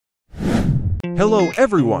Hello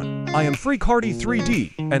everyone, I am Creality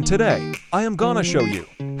 3D, and today, I am gonna show you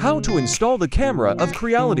how to install the camera of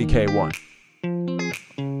Creality K1.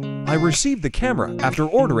 I received the camera after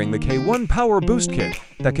ordering the K1 Power Boost Kit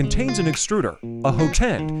that contains an extruder, a hot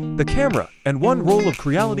end, the camera, and one roll of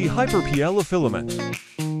Creality Hyper-PL filament.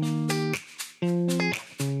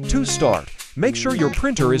 To start, make sure your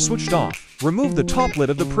printer is switched off. Remove the top lid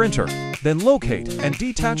of the printer, then locate and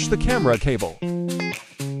detach the camera cable.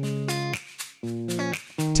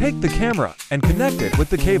 Take the camera and connect it with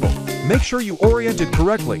the cable. Make sure you orient it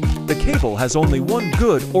correctly. The cable has only one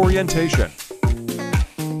good orientation.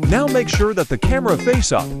 Now make sure that the camera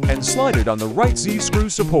face up and slide it on the right Z-screw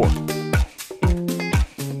support.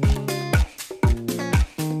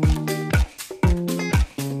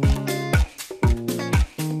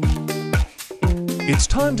 It's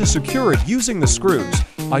time to secure it using the screws.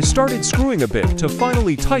 I started screwing a bit to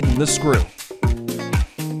finally tighten the screw.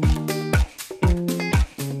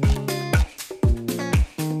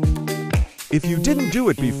 If you didn't do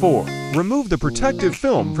it before, remove the protective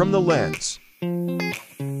film from the lens.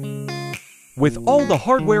 With all the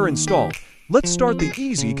hardware installed, let's start the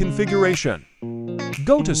easy configuration.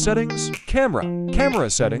 Go to Settings, Camera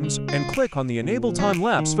Settings, and click on the Enable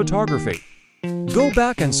Time-Lapse Photography. Go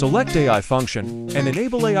back and select AI function and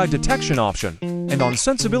enable AI detection option, and on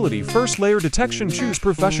Sensibility First Layer Detection choose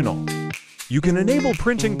Professional. You can enable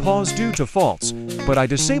printing pause due to faults, but I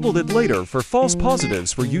disabled it later for false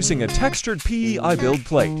positives for using a textured PEI build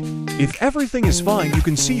plate. If everything is fine, you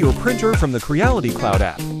can see your printer from the Creality Cloud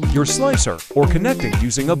app, your slicer, or connecting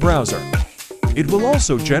using a browser. It will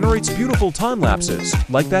also generate beautiful time lapses,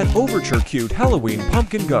 like that overture cute Halloween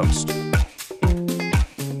pumpkin ghost.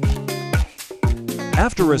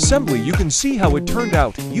 After assembly, you can see how it turned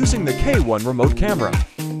out using the K1 remote camera.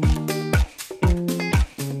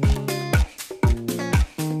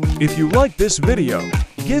 If you like this video,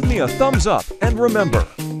 give me a thumbs up and remember,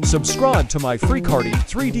 subscribe to my Creality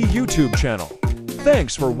 3D YouTube channel.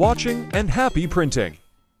 Thanks for watching and happy printing!